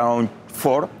multiples are around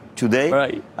 4 today.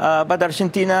 Right. But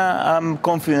Argentina, I'm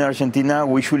confident Argentina,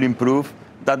 we should improve.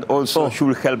 That also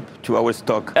should help to our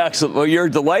stock. Excellent. Well, you're a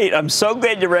delight. I'm so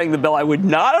glad you rang the bell. I would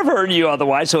not have heard you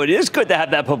otherwise. So it is good to have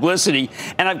that publicity.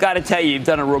 And I've got to tell you, you've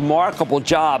done a remarkable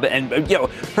job and,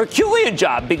 Herculean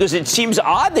job, because it seems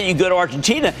odd that you go to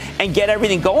Argentina and get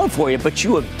everything going for you. But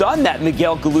you have done that.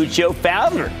 Miguel Galuccio,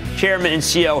 founder, chairman, and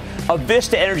CEO of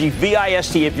Vista Energy,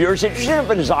 VIST. If you're as interested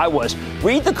in it as I was,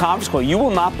 read the conference call. You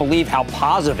will not believe how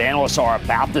positive analysts are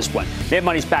about this one. Mad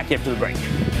Money's back after the break.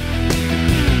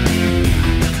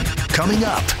 Coming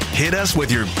up, hit us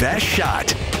with your best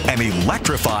shot. An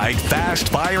electrified fast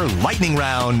fire lightning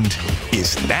round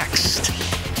is next.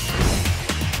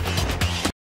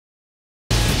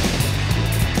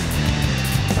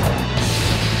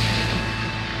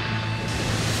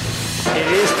 It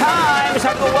is time. It's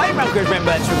time for the lightning round.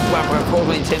 Remember, that's from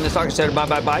Coldly and Tim. The stock is started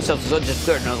buy, sell, just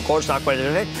third. No, the core stock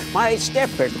price. My staff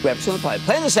prepared to grab some of the play.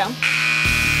 Play the sound.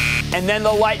 And then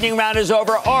the lightning round is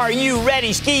over. Are you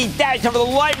ready? Ski, Daddy, time for the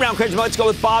lightning round. Let's go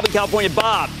with Bob in California.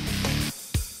 Bob.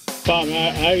 Bob,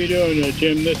 how you doing,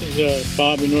 Jim? This is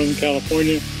Bob in Northern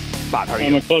California. Bob, how are you?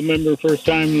 I'm a club member, first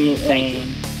time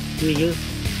user.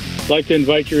 I'd like to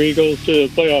invite your Eagles to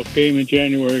the playoff game in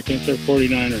January against their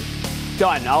 49ers.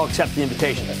 Done. I'll accept the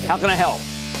invitation. How can I help?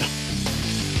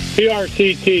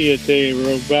 PRCT, it's a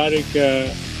robotic...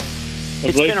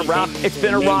 It's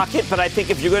been a rocket, but I think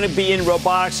if you're going to be in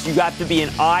robotics, you got to be in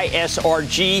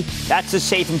ISRG. That's a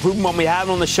safe improvement one. We have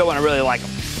him on the show, and I really like him.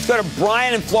 Let's go to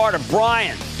Brian in Florida.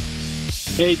 Brian.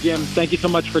 Hey, Jim. Thank you so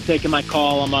much for taking my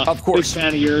call. I'm a big fan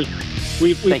of yours.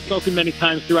 We've spoken many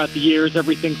times throughout the years,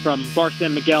 everything from Bar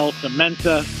San Miguel to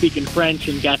Mensa, speaking French,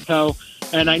 and Gâteau.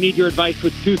 And I need your advice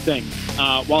with two things.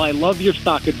 While I love your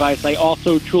stock advice, I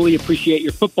also truly appreciate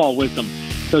your football wisdom.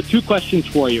 So 2 questions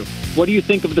for you. What do you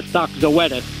think of the stock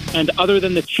Zoetis? And other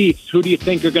than the Chiefs, who do you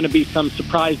think are going to be some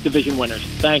surprise division winners?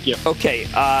 Thank you. Okay.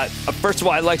 First of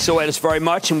all, I like Zoetis very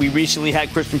much, and we recently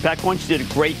had Kristen Peck on. She did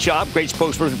a great job, great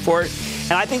spokesperson for it.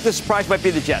 And I think the surprise might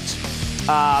be the Jets.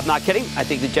 I'm not kidding. I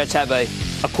think the Jets have a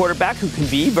quarterback who can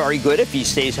be very good if he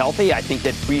stays healthy. I think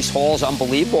that Breece Hall is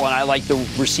unbelievable, and I like the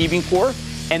receiving core.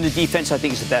 And the defense, I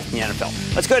think, is the best in the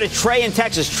NFL. Let's go to Trey in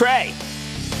Texas. Trey.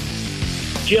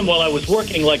 Jim, while I was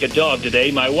working like a dog today,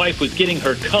 my wife was getting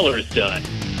her colors done.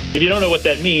 If you don't know what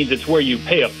that means, it's where you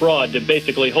pay a fraud to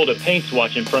basically hold a paint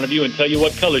swatch in front of you and tell you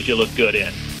what colors you look good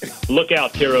in. Look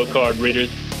out, tarot card readers.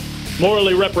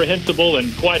 Morally reprehensible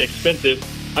and quite expensive.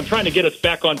 I'm trying to get us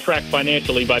back on track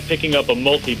financially by picking up a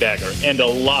multi-bagger and a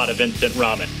lot of instant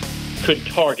ramen. Could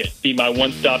Target be my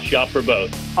one-stop shop for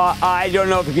both? I don't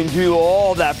know if it can do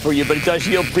all that for you, but it does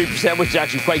yield 3%, which is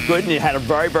actually quite good, and it had a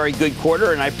very, very good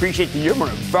quarter, and I appreciate that you're on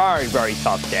a very, very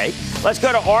tough day. Let's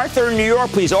go to Arthur in New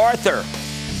York, please. Arthur.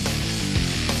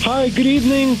 Hi, good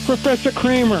evening, Professor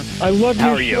Cramer. I love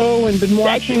your show and been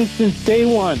watching since day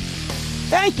one.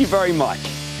 Thank you very much.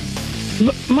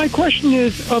 My question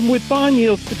is, with bond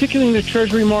yields, particularly in the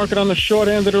Treasury market on the short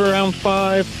end at around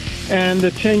 5, and the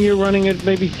 10-year running at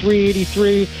maybe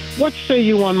 383. What say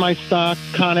you on my stock,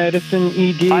 Con Edison,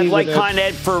 ED? I like Con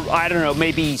Ed for, I don't know,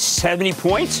 maybe 70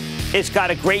 points. It's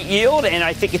got a great yield, and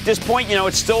I think at this point,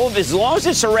 it's still, as long as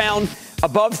it's around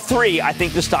above 3, I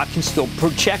think the stock can still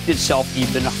project itself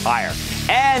even higher.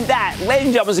 And that, ladies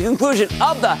and gentlemen, is the conclusion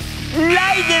of the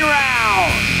Lightning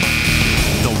Round.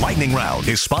 The Lightning Round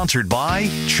is sponsored by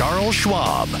Charles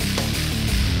Schwab.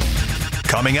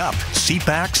 Coming up,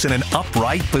 CPAC's in an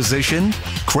upright position.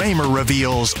 Cramer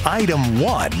reveals item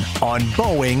 1 on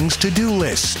Boeing's to-do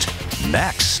list.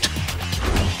 Next.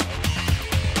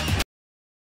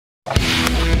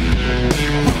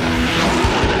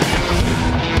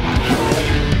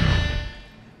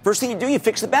 First thing you do, you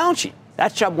fix the balance sheet.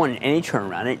 That's job one in any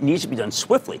turnaround, and it needs to be done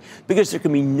swiftly because there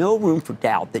can be no room for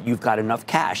doubt that you've got enough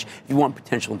cash if you want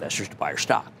potential investors to buy your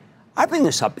stock. I bring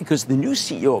this up because the new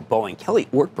CEO of Boeing, Kelly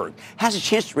Ortberg, has a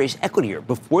chance to raise equity here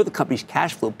before the company's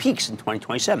cash flow peaks in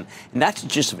 2027. And that's the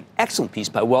gist of an excellent piece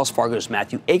by Wells Fargo's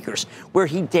Matthew Akers, where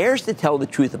he dares to tell the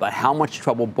truth about how much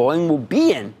trouble Boeing will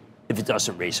be in if it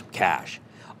doesn't raise some cash.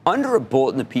 Under a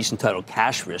bullet in the piece entitled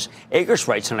Cash Risk, Akers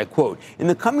writes, and I quote, "In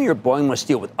the coming year, Boeing must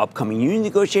deal with upcoming union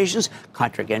negotiations,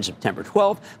 contract ends September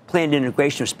 12, planned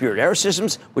integration of Spirit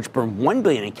Aerosystems, which burned $1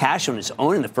 billion in cash on its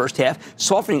own in the first half,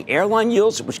 softening airline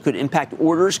yields, which could impact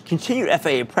orders, continued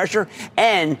FAA pressure,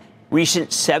 and recent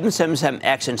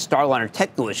 777X and Starliner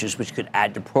technical issues, which could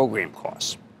add to program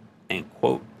costs." End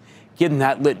quote. Given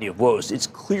that litany of woes, it's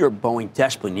clear Boeing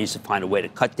desperately needs to find a way to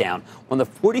cut down on the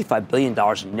 $45 billion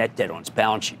in net debt on its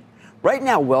balance sheet. Right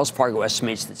now, Wells Fargo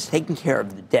estimates that taking care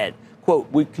of the debt,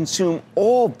 quote, would consume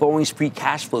all of Boeing's free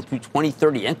cash flow through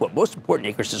 2030, end quote. Most important,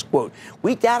 Akers says, quote,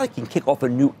 "We doubt it can kick off a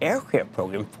new aircraft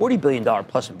program, $40 billion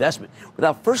plus investment,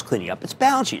 without first cleaning up its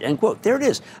balance sheet," end quote. There it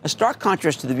is, a stark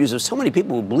contrast to the views of so many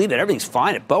people who believe that everything's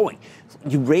fine at Boeing.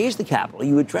 You raise the capital,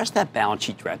 you address that balance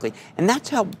sheet directly, and that's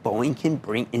how Boeing can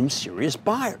bring in serious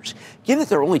buyers. Given that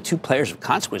there are only two players of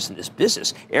consequence in this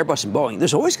business, Airbus and Boeing,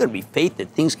 there's always going to be faith that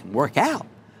things can work out.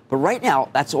 But right now,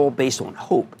 that's all based on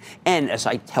hope. And as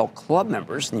I tell club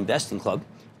members in the investing club,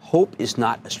 hope is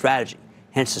not a strategy.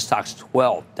 Hence the stock's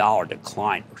 $12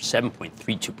 decline, or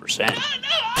 7.32%.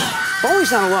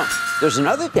 Boeing's not alone. There's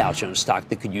another Dow Jones stock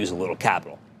that could use a little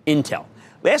capital, Intel.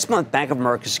 Last month, Bank of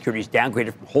America Securities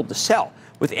downgraded from hold to sell,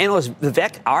 with analyst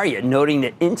Vivek Arya noting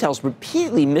that Intel's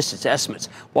repeatedly missed its estimates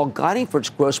while guiding for its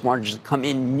gross margins to come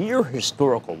in near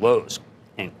historical lows,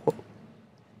 end quote.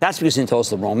 That's because Intel is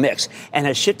the wrong mix and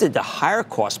has shifted to higher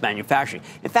cost manufacturing.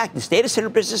 In fact, this data center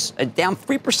business is down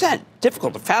 3%.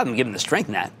 Difficult to fathom given the strength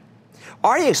in that.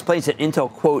 Arya explains that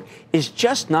Intel, quote, "is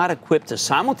just not equipped to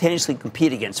simultaneously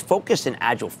compete against focused and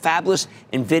agile fabless,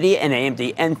 NVIDIA and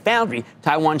AMD, and foundry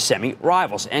Taiwan semi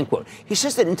rivals," end quote. He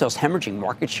says that Intel's hemorrhaging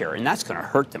market share, and that's going to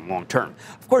hurt them long term.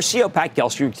 Of course, CEO Pat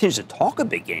Gelsinger continues to talk a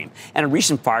big game. And a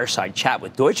recent fireside chat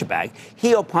with Deutsche Bank,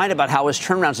 he opined about how his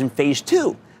turnaround's in phase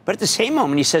 2. But at the same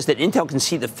moment, he says that Intel can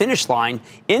see the finish line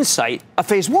in sight of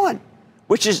phase 1,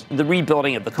 which is the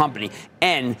rebuilding of the company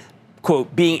and,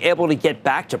 quote, "being able to get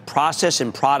back to process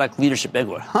and product leadership."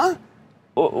 Huh?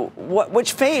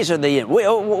 Which phase are they in?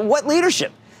 What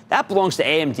leadership? That belongs to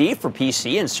AMD for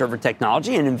PC and server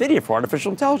technology and NVIDIA for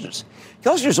artificial intelligence.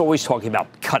 Gelsinger's always talking about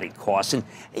cutting costs. And,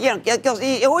 you know,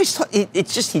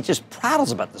 he just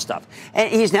prattles about the stuff. And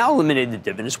he's now eliminated the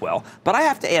dividend as well. But I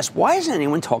have to ask, why isn't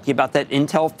anyone talking about that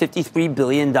Intel $53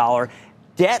 billion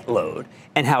debt load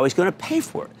and how he's going to pay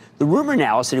for it? The rumor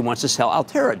now is that he wants to sell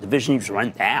Altera, a division he's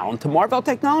run down, to Marvell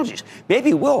Technologies. Maybe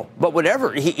he will, but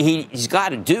whatever he's got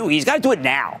to do it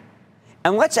now.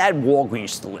 And let's add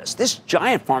Walgreens to the list. This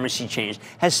giant pharmacy chain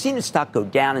has seen its stock go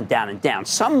down and down and down.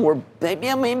 Some more,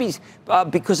 maybe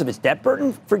because of its debt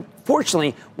burden.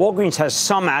 Fortunately, Walgreens has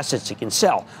some assets it can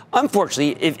sell.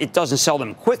 Unfortunately, if it doesn't sell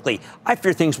them quickly, I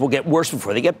fear things will get worse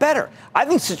before they get better. I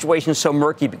think the situation is so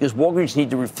murky because Walgreens need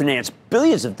to refinance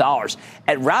billions of dollars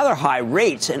at rather high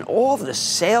rates, and all of the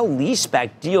sale-leaseback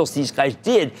deals these guys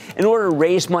did in order to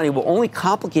raise money will only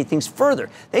complicate things further.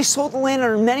 They sold the land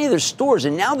on many of their stores,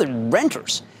 and now they're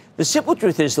renters. The simple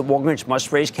truth is that Walgreens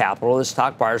must raise capital, or the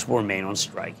stock buyers will remain on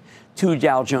strike. 2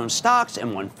 Dow Jones stocks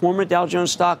and 1 former Dow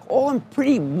Jones stock, all in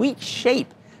pretty weak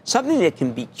shape, something that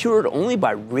can be cured only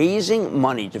by raising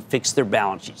money to fix their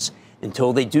balance sheets.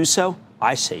 Until they do so,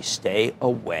 I say stay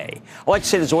away. I like to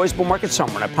say there's always a bull market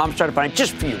somewhere, and I promise to try to find it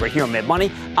just for you right here on Mad Money.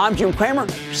 I'm Jim Cramer.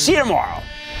 See you tomorrow.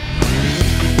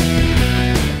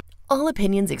 All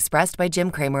opinions expressed by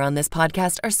Jim Cramer on this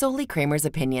podcast are solely Cramer's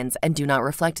opinions and do not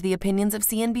reflect the opinions of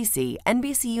CNBC,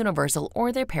 NBC Universal,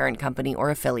 or their parent company or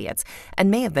affiliates, and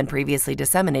may have been previously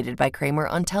disseminated by Cramer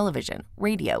on television,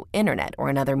 radio, internet, or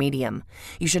another medium.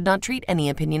 You should not treat any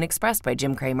opinion expressed by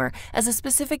Jim Cramer as a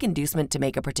specific inducement to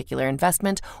make a particular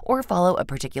investment or follow a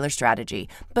particular strategy,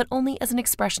 but only as an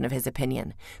expression of his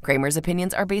opinion. Cramer's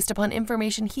opinions are based upon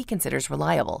information he considers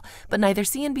reliable, but neither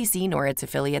CNBC nor its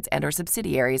affiliates and or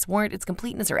subsidiaries warrant its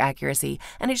completeness or accuracy,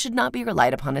 and it should not be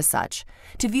relied upon as such.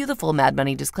 To view the full Mad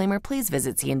Money disclaimer, please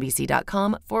visit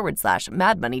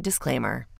cnbc.com/Mad Money disclaimer.